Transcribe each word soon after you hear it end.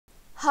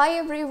Hi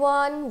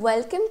everyone,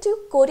 welcome to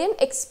Korean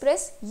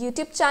Express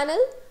YouTube channel.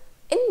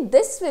 In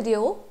this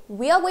video,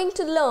 we are going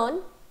to learn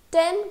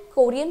 10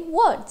 Korean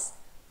words.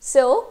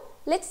 So,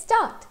 let's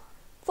start.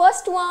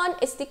 First one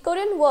is the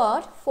Korean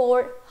word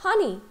for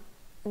honey,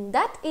 and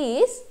that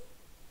is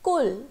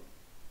꿀.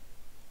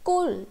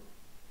 꿀.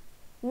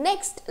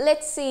 Next,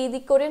 let's see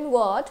the Korean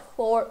word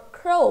for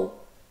crow,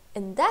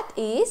 and that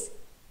is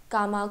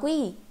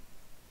까마귀.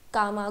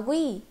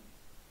 까마귀.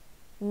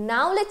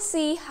 Now let's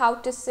see how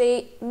to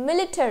say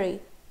military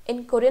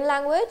in Korean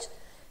language.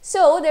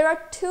 So there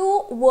are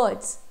two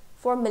words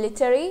for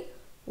military.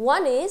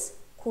 One is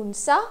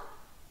군사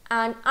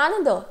and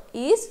another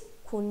is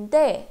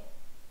군대.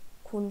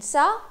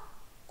 군사,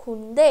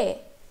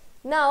 군대.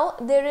 Now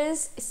there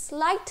is a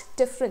slight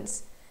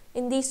difference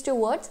in these two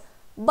words,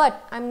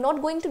 but I'm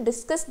not going to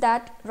discuss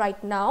that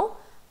right now.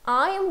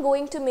 I am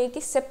going to make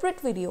a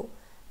separate video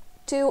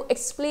to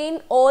explain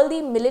all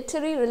the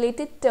military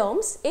related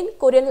terms in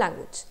Korean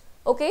language.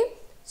 Okay,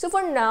 so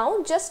for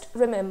now just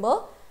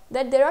remember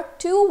that there are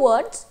two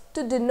words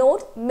to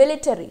denote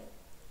military.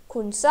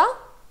 군사,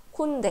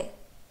 군대.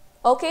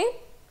 Okay,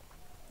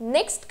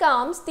 next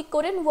comes the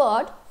Korean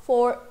word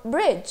for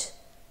bridge,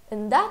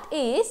 and that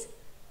is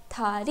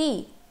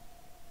다리.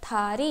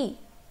 다리.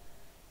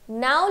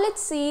 Now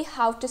let's see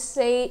how to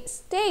say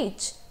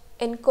stage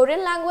in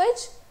Korean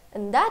language,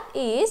 and that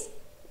is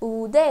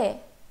무대.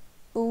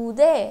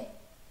 무대.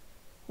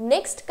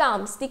 Next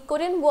comes the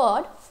Korean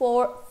word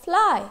for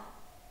fly,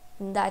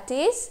 and that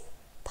is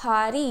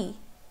파리.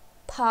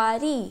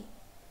 파리.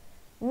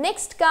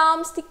 Next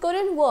comes the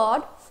Korean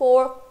word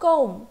for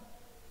comb,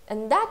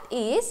 and that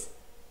is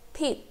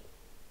핏.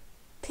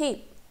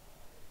 핏.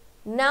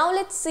 Now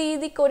let's see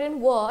the Korean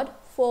word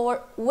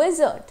for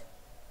wizard,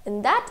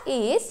 and that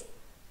is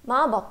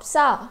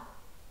마법사.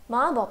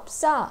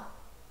 마법사.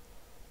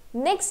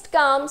 Next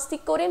comes the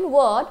Korean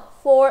word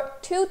for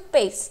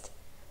toothpaste,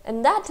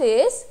 and that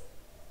is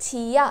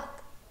치약.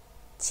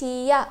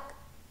 치약.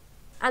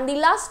 And the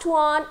last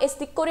one is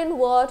the Korean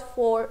word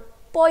for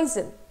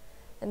poison,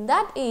 and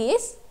that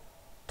is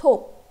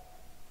톡.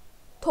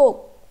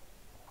 톡.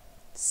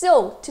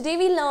 So today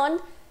we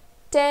learned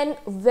 10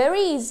 very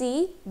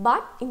easy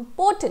but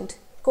important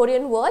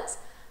Korean words.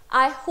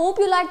 I hope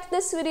you liked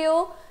this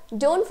video.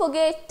 Don't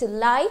forget to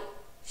like,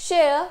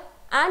 share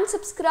and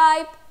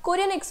subscribe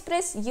Korean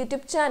Express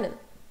YouTube channel.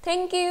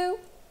 Thank you.